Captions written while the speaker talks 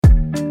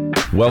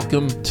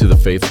Welcome to The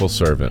Faithful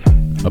Servant,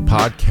 a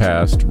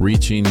podcast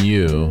reaching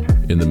you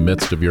in the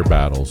midst of your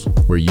battles,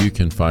 where you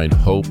can find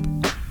hope,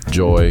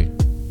 joy,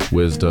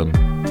 wisdom,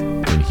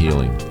 and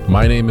healing.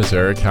 My name is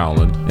Eric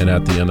Howland, and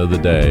at the end of the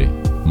day,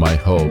 my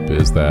hope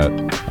is that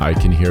I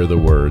can hear the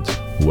words,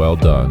 "Well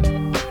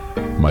done,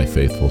 my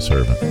faithful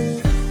servant."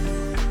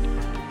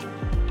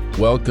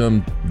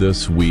 Welcome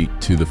this week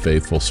to the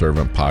Faithful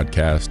Servant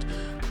podcast.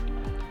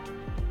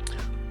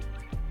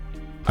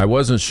 I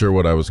wasn't sure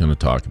what I was going to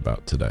talk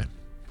about today.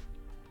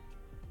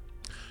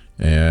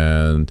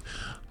 And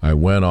I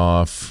went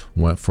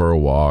for a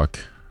walk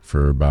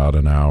for about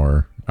an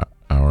hour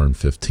and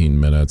 15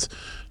 minutes,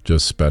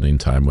 just spending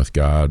time with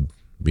God,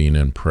 being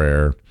in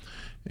prayer.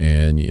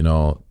 And, you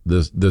know,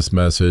 this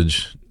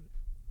message,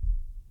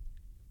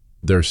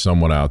 there's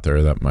someone out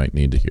there that might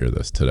need to hear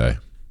this today.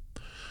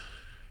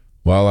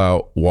 While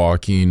out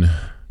walking,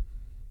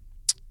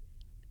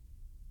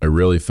 I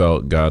really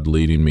felt God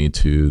leading me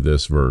to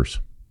this verse,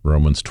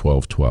 Romans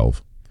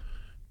 12:12.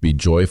 Be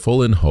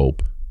joyful in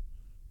hope,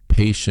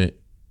 patient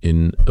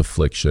in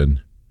affliction,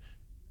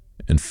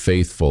 and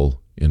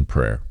faithful in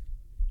prayer.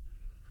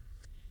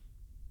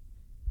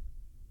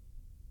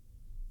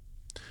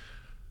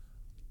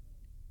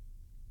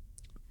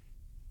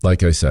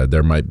 Like I said,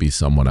 there might be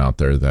someone out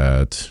there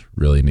that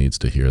really needs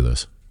to hear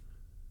this,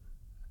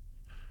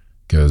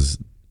 because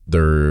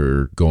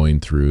they're going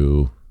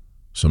through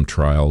some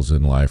trials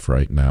in life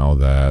right now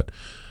that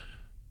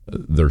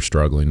they're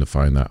struggling to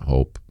find that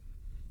hope.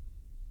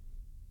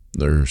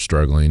 They're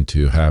struggling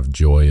to have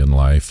joy in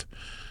life.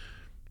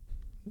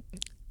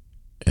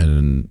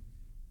 And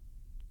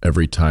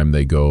every time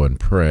they go and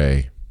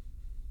pray,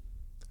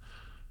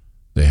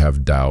 they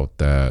have doubt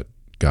that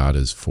God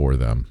is for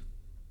them.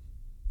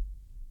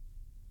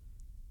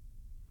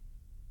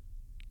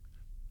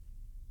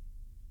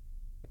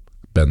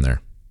 Been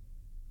there.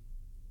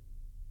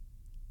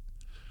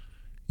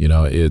 You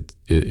know,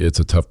 it's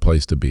a tough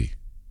place to be.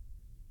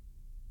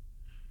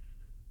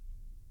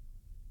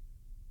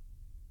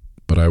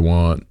 But I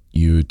want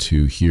you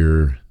to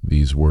hear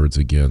these words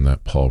again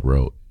that Paul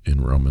wrote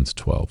in Romans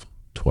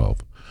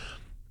 12:12.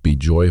 Be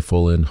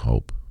joyful in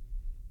hope,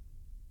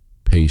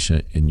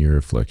 patient in your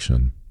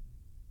affliction,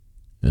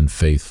 and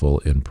faithful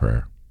in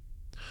prayer.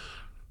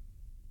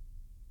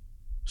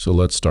 So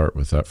let's start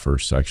with that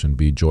first section,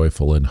 be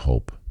joyful in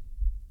hope.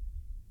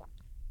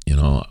 You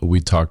know,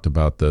 we talked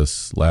about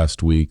this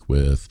last week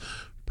with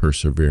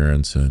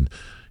perseverance and,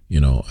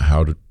 you know,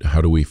 how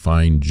do we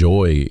find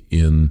joy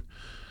in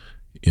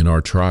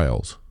our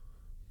trials.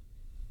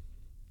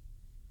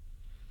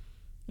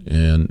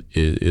 And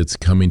it's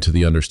coming to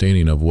the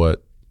understanding of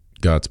what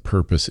God's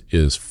purpose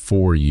is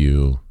for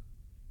you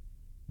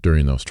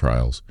during those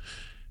trials.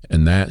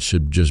 And that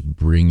should just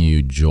bring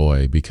you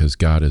joy, because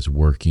God is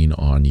working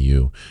on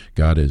you.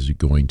 God is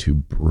going to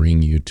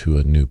bring you to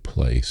a new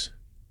place.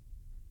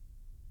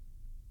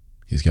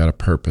 He's got a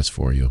purpose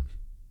for you.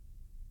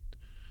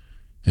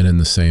 And in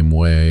the same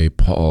way,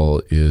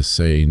 Paul is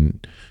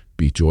saying,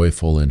 be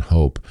joyful in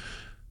hope.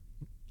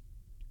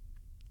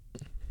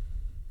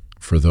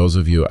 For those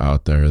of you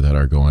out there that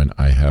are going,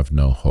 I have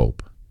no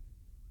hope.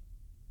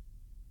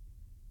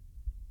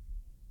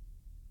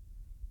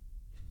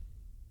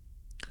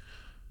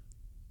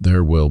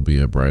 There will be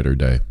a brighter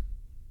day.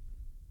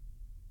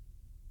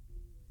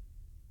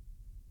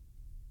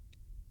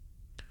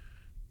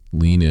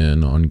 Lean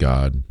in on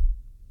God.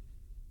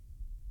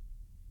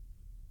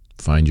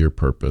 Find your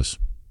purpose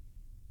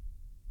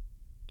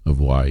of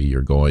why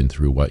you're going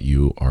through what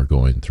you are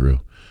going through.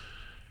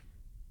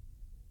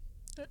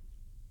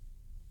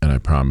 And I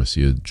promise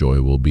you,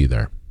 joy will be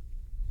there.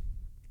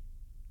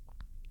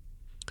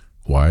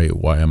 Why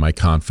am I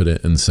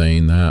confident in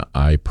saying that?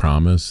 I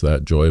promise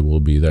that joy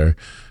will be there,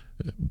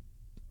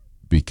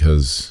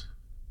 because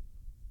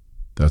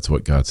that's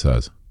what God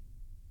says.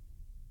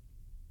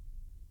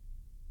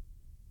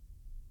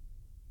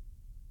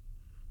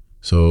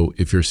 So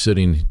if you're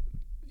sitting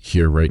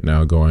here right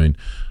now going,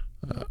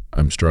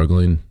 I'm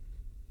struggling,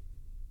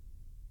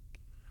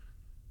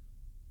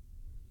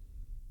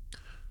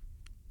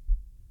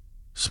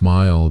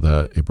 smile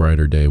that a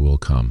brighter day will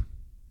come.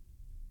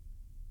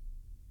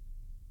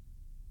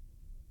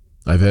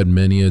 I've had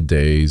many a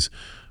days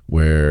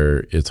where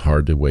it's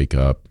hard to wake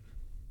up.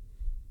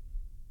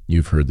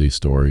 You've heard these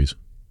stories.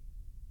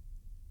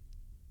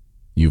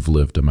 You've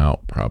lived them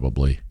out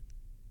probably.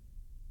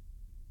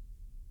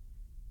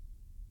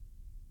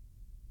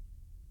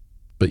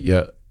 But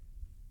yet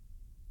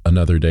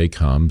another day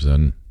comes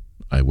and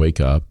I wake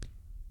up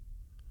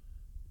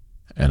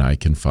and I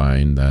can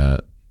find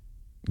that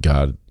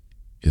God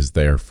is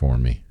there for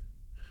me.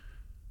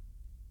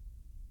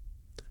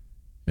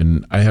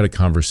 And I had a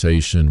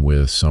conversation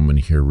with someone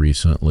here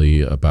recently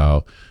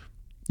about,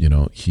 you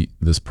know,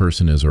 this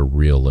person is a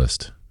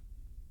realist.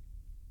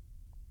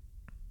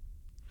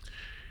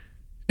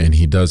 And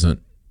he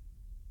doesn't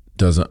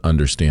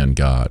understand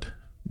God,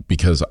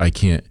 because I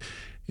can't,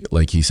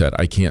 like he said,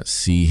 I can't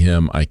see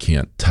him, I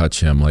can't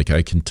touch him. Like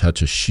I can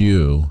touch a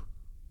shoe,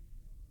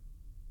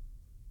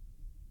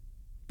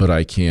 but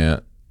I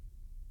can't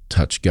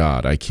touch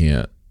God. I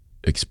can't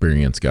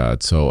experience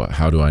God. So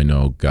how do I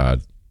know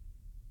God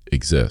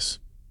exists?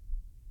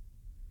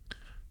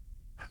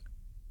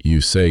 You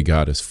say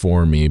God is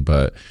for me,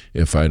 but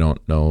if I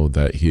don't know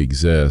that he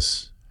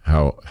exists,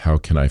 how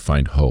can I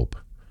find hope?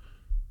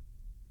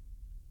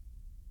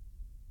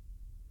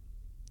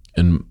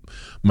 And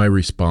my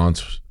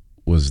response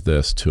was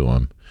this to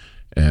him.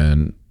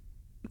 And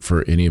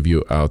for any of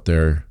you out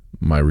there,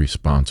 my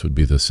response would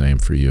be the same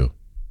for you.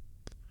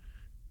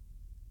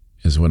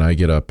 Is when I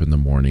get up in the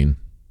morning,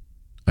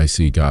 I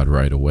see God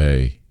right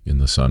away in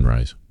the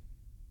sunrise.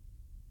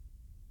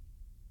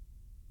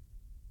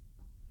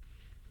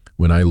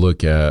 When I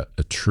look at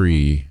a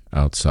tree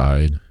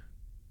outside,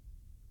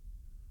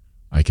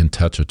 I can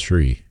touch a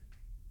tree,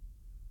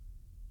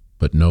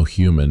 but no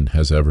human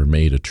has ever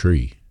made a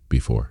tree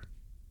before.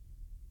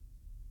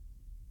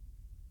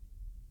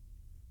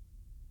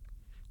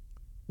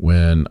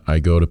 When I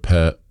go to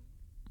pet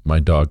my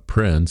dog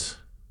Prince,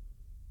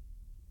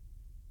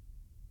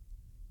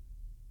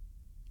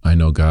 I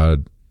know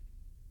God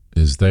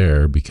is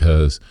there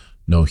because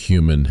no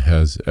human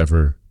has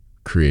ever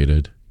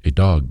created a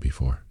dog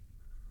before.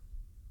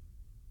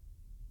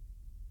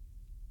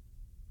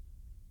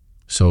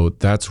 So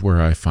that's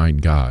where I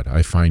find God.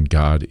 I find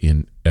God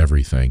in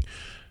everything.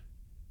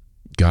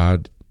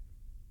 God,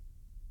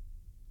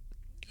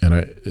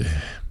 and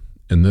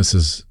this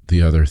is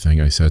the other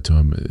thing I said to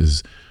him,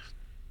 is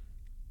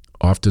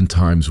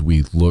oftentimes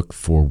we look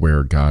for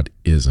where God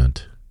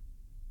isn't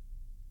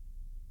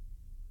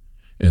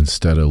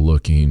instead of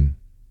looking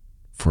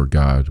for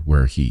God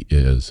where he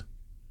is.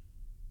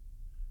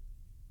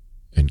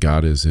 And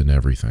God is in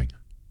everything.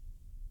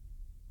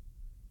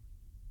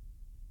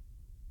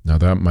 Now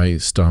that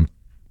might stump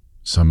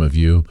some of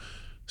you,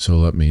 so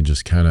let me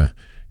just kind of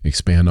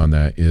expand on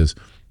that. Is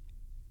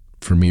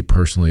for me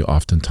personally,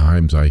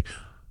 oftentimes I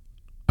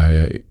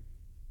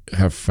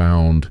have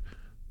found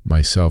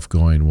myself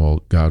going,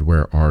 well, God,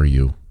 where are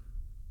you?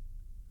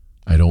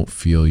 I don't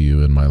feel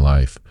you in my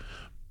life.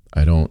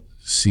 I don't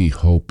see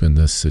hope in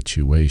this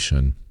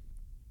situation.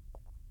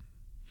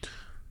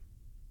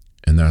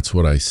 And that's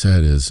what I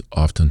said, is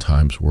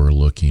oftentimes we're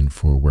looking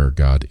for where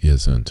God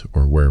isn't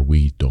or where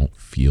we don't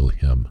feel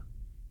him.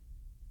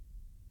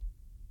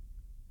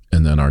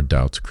 And then our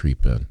doubts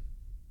creep in.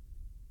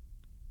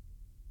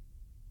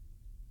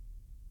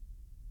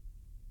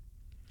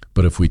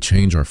 But if we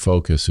change our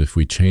focus, if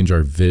we change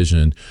our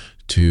vision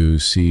to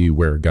see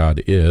where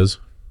God is,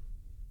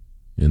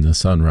 in the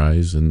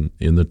sunrise and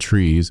in the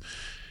trees,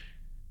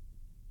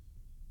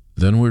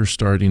 then we're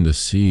starting to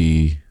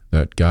see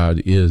that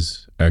God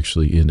is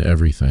actually in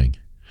everything.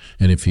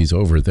 And if he's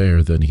over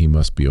there, then he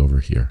must be over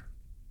here.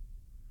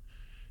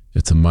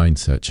 It's a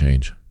mindset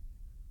change.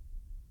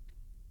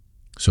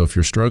 So if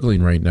you're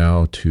struggling right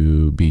now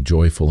to be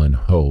joyful in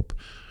hope,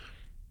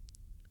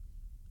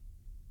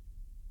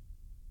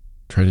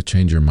 try to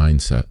change your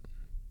mindset.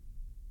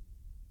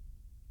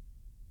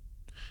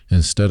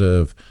 Instead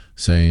of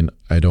saying,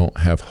 I don't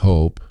have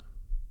hope,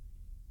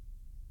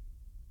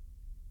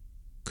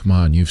 come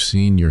on, you've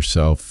seen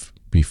yourself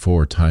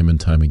before, time and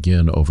time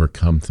again,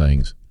 overcome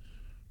things.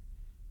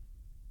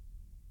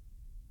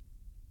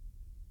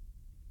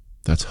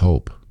 That's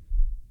hope.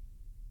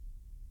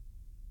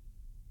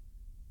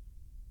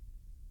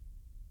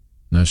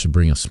 And that should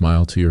bring a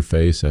smile to your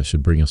face. That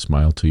should bring a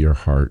smile to your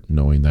heart,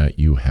 knowing that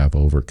you have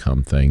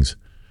overcome things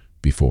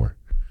before.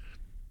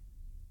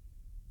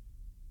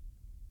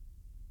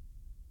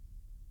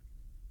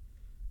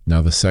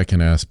 Now, the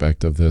second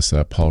aspect of this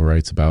that Paul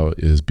writes about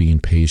is being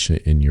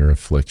patient in your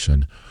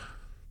affliction.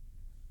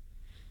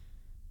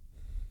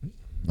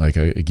 Like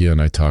I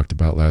talked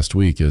about last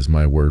week, is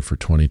my word for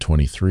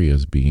 2023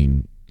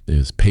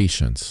 is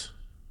patience.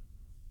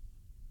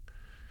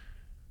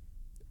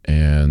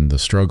 And the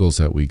struggles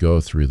that we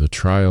go through, the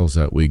trials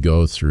that we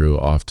go through,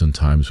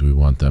 oftentimes we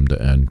want them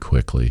to end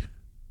quickly.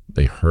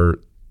 They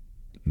hurt,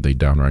 they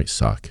downright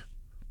suck.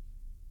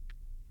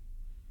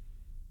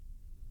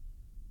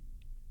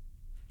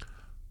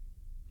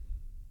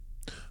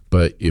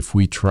 But if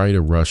we try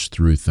to rush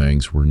through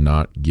things, we're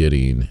not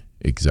getting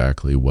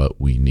exactly what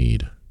we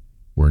need.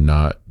 We're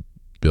not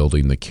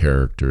building the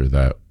character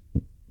that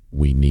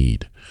we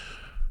need.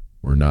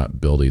 We're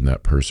not building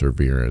that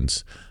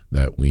perseverance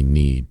that we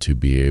need to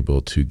be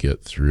able to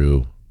get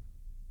through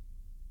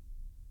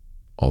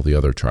all the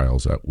other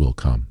trials that will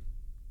come.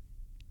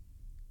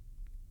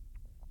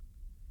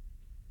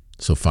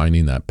 So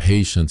finding that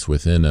patience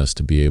within us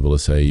to be able to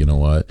say, you know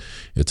what,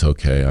 it's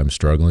okay. I'm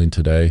struggling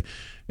today,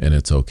 and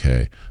it's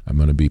okay. I'm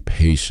going to be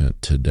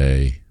patient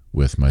today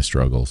with my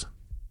struggles.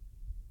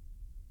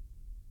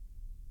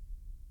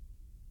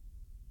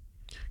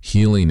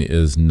 Healing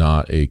is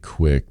not a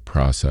quick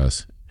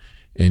process.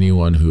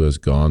 Anyone who has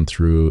gone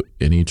through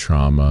any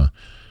trauma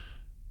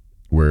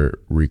where it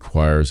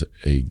requires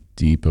a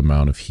deep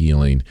amount of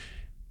healing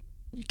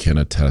can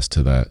attest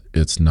to that.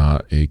 It's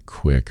not a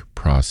quick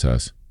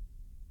process.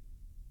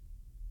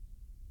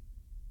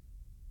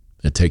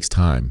 It takes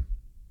time.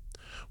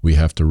 We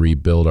have to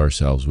rebuild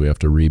ourselves. We have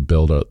to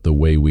rebuild the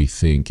way we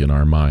think in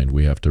our mind.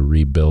 We have to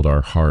rebuild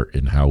our heart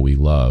in how we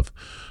love.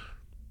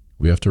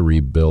 We have to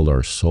rebuild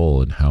our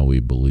soul in how we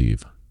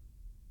believe.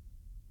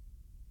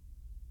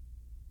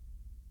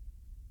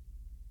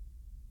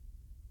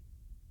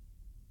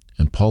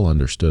 And Paul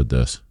understood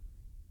this.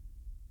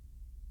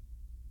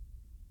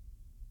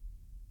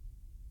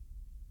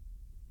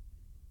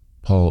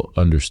 Paul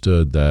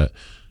understood that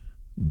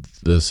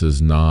this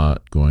is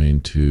not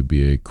going to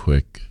be a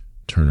quick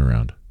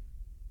turnaround.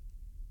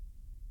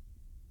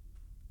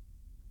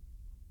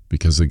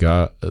 Because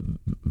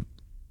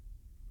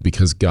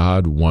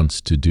God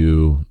wants to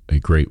do a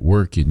great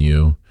work in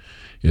you,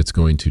 it's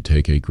going to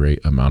take a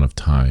great amount of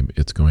time.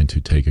 It's going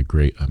to take a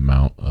great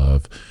amount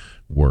of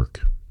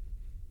work.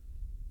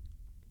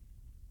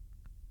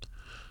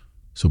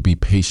 So be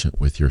patient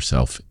with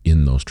yourself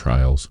in those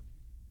trials.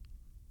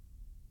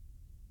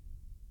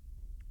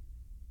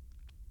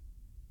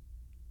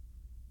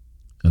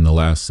 And the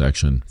last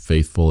section,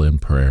 faithful in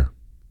prayer.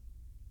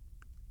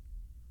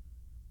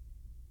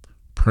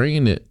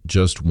 Praying it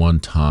just one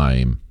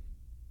time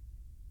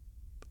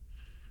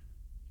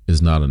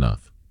is not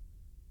enough.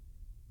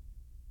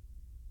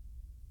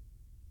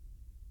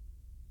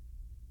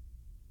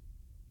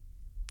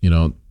 You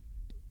know,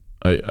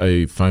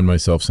 I find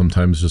myself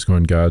sometimes just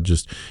going, God,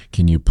 just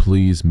can you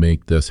please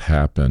make this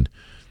happen?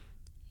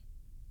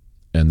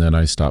 And then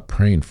I stop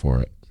praying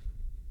for it.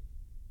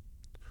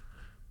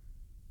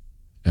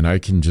 And I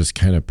can just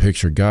kind of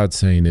picture God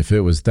saying, if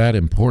it was that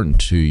important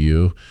to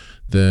you,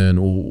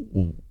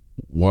 then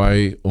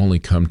why only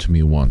come to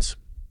me once?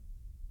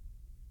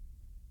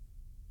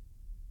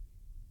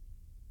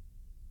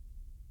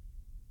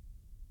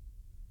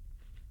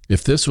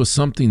 If this was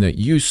something that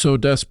you so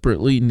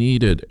desperately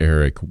needed,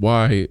 Eric,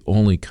 why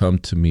only come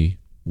to me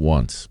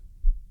once?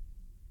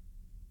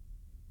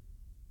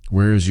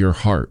 Where is your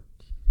heart?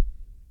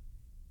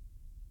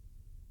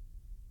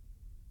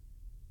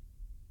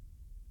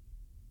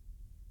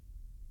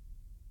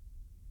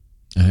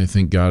 And I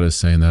think God is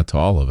saying that to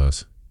all of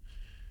us,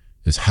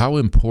 is how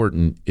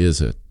important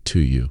is it to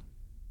you?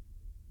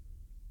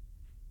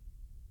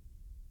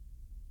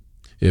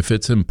 If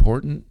it's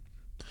important,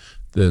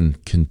 then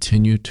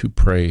continue to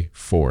pray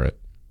for it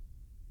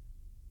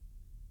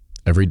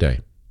every day,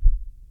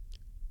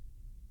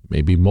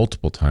 maybe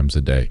multiple times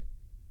a day.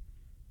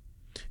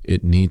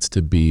 It needs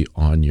to be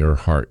on your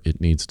heart.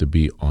 It needs to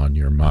be on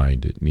your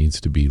mind. It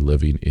needs to be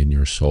living in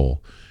your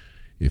soul.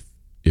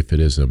 If it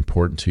is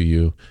important to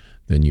you,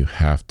 then you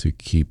have to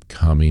keep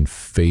coming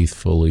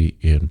faithfully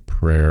in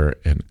prayer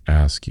and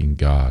asking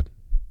God.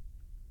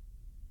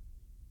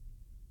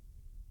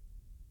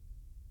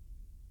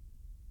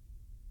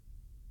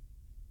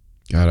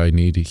 God, I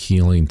need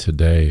healing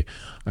today.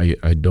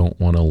 I don't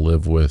want to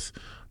live with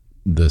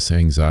this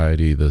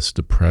anxiety, this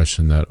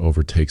depression that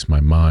overtakes my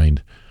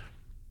mind.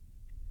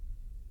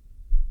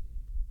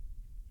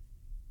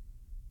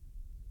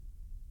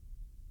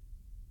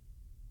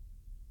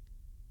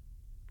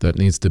 That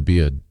needs to be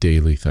a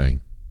daily thing.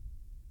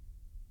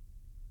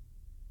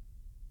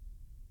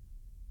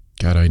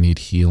 God, I need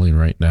healing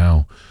right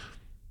now.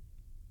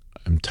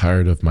 I'm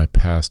tired of my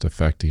past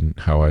affecting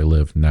how I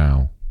live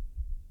now.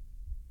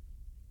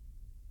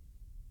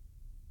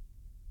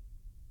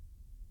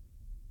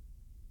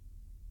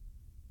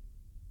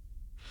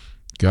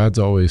 God's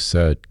always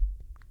said,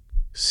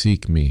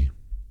 seek me,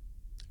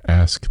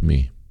 ask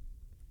me,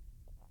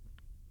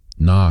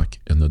 knock,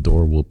 and the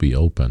door will be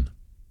open.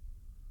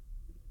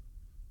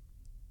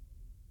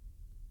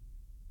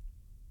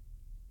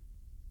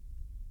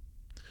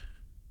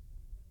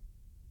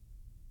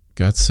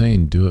 God's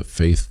saying, do it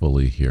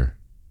faithfully here.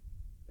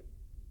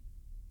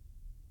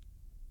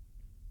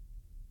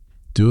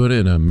 Do it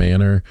in a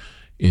manner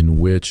in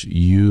which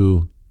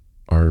you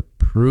are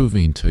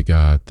proving to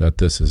God that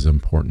this is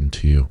important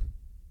to you.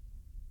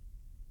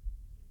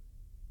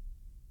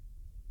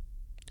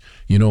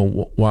 You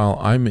know, while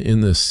I'm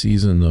in this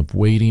season of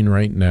waiting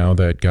right now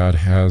that God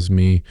has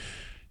me,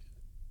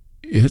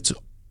 it's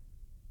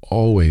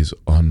always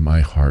on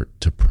my heart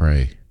to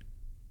pray.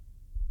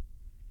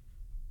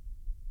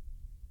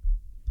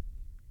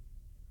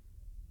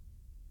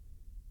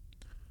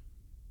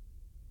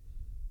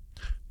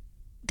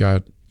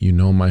 God, you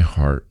know my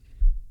heart.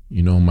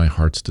 You know my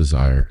heart's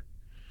desire.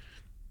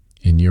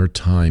 In your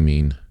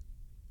timing,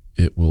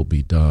 it will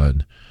be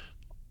done.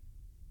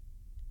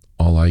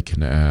 All I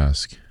can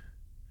ask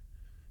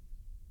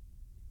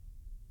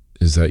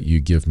is that you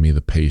give me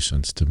the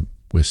patience to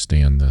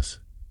withstand this.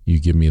 You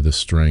give me the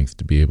strength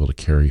to be able to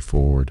carry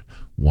forward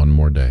one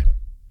more day.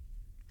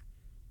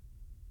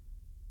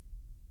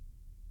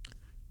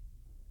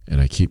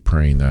 And I keep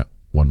praying that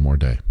one more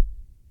day.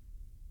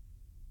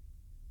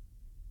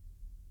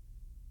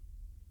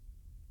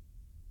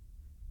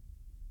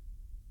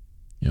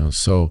 You know,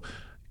 so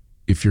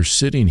if you're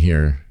sitting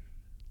here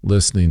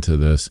listening to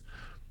this,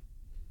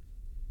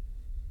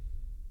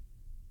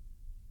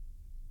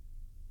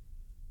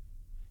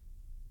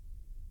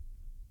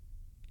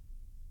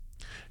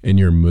 and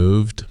you're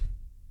moved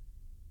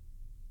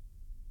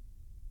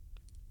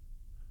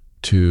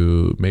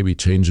to maybe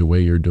change the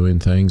way you're doing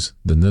things,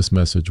 then this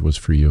message was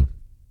for you.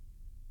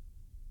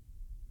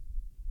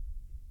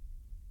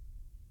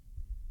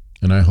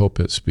 And I hope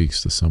it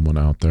speaks to someone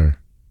out there.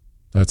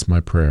 That's my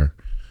prayer.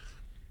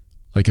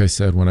 Like I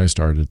said when I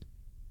started,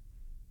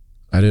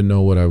 I didn't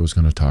know what I was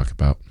going to talk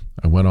about.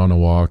 I went on a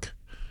walk.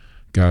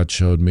 God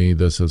showed me,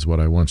 this is what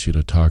I want you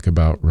to talk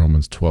about,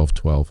 Romans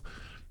 12:12.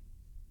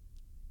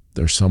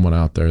 There's someone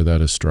out there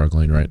that is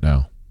struggling right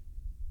now.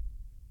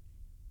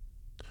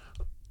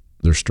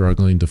 They're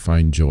struggling to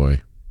find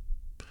joy.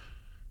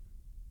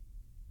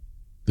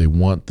 They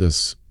want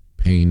this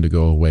pain to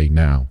go away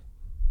now.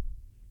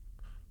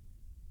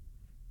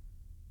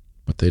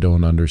 But they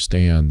don't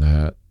understand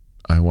that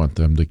I want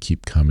them to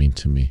keep coming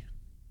to me.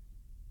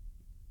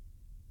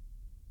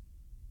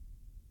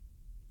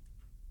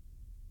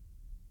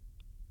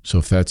 So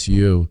if that's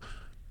you,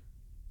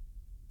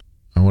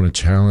 I want to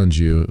challenge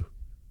you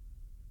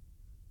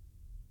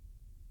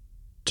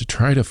to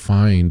try to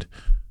find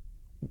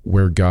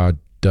where God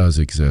does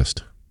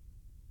exist.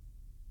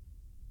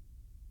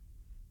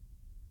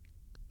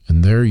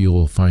 And there you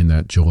will find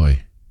that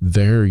joy.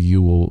 There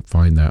you will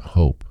find that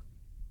hope.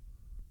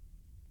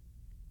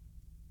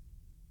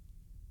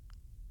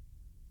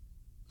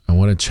 I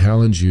want to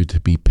challenge you to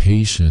be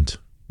patient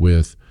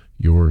with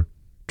your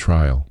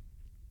trial,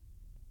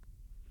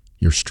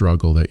 your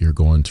struggle that you're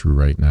going through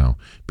right now.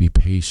 Be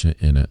patient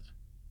in it.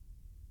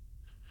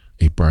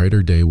 A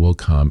brighter day will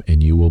come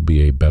and you will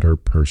be a better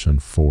person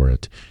for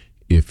it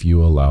if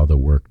you allow the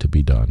work to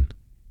be done.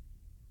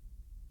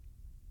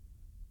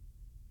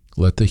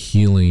 Let the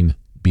healing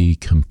be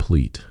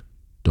complete.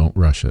 Don't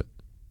rush it.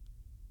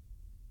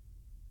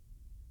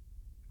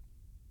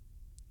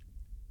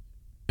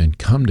 And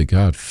come to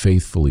God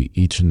faithfully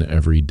each and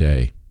every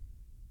day,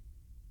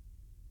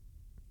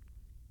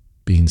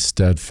 being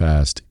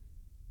steadfast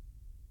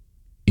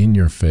in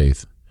your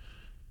faith,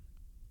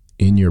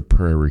 in your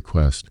prayer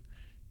request.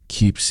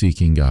 Keep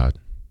seeking God.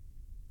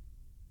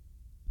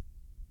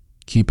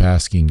 Keep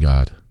asking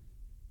God.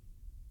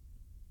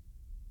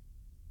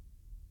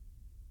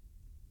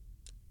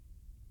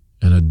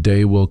 And a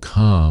day will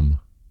come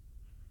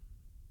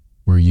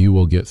where you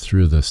will get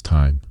through this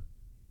time.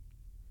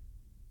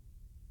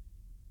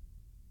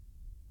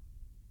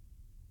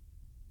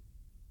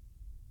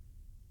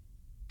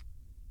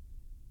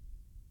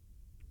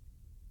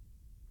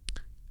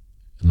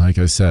 And like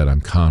I said,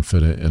 I'm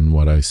confident in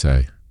what I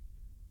say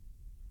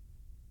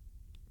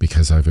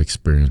because I've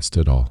experienced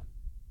it all.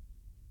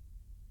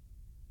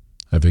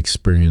 I've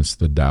experienced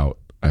the doubt.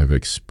 I've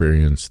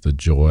experienced the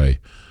joy.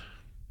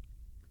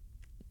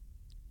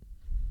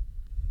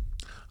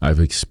 I've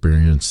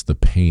experienced the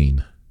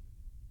pain.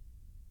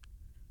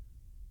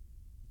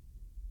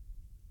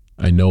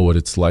 I know what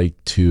it's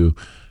like to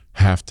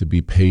have to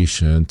be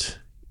patient,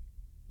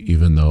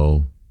 even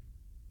though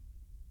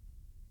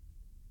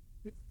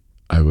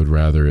I would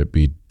rather it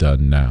be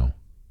done now.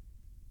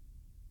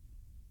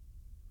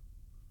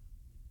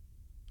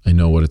 I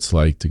know what it's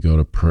like to go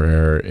to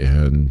prayer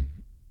and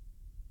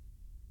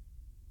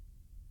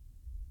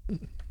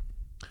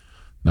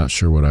not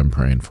sure what I'm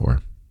praying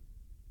for.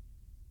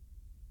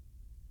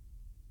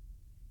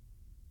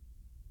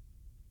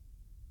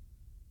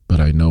 But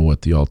I know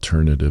what the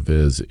alternative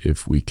is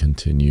if we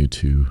continue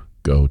to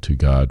go to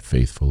God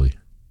faithfully.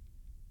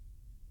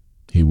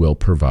 He will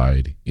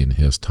provide in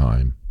His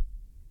time.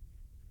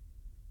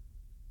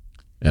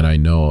 And I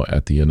know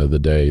at the end of the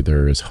day,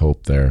 there is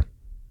hope there.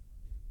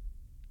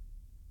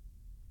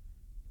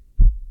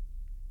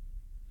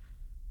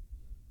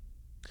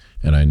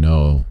 And I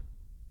know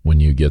when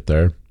you get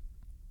there,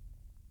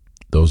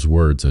 those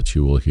words that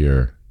you will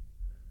hear,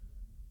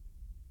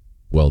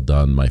 "Well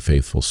done, my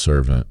faithful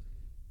servant,"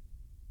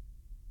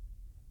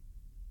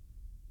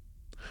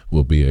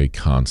 will be a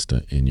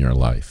constant in your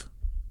life.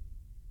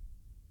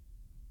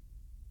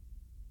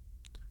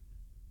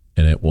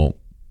 And it won't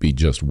be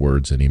just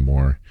words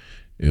anymore.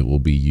 It will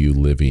be you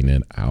living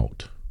it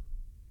out.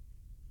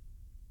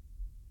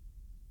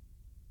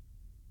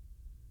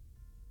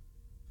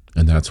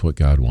 And that's what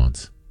God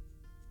wants.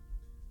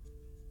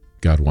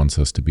 God wants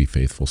us to be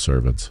faithful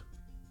servants.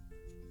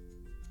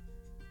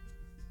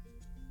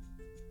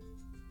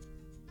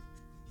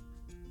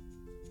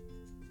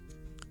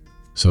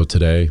 So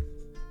today,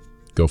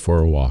 go for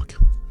a walk.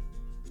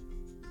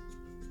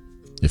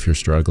 If you're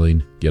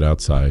struggling, get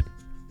outside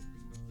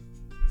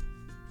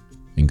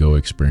and go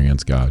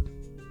experience God.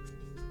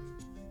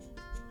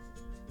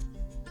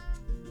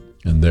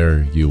 And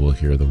there you will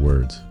hear the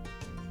words,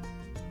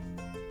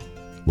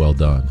 "Well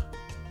done,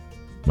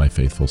 my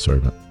faithful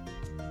servant."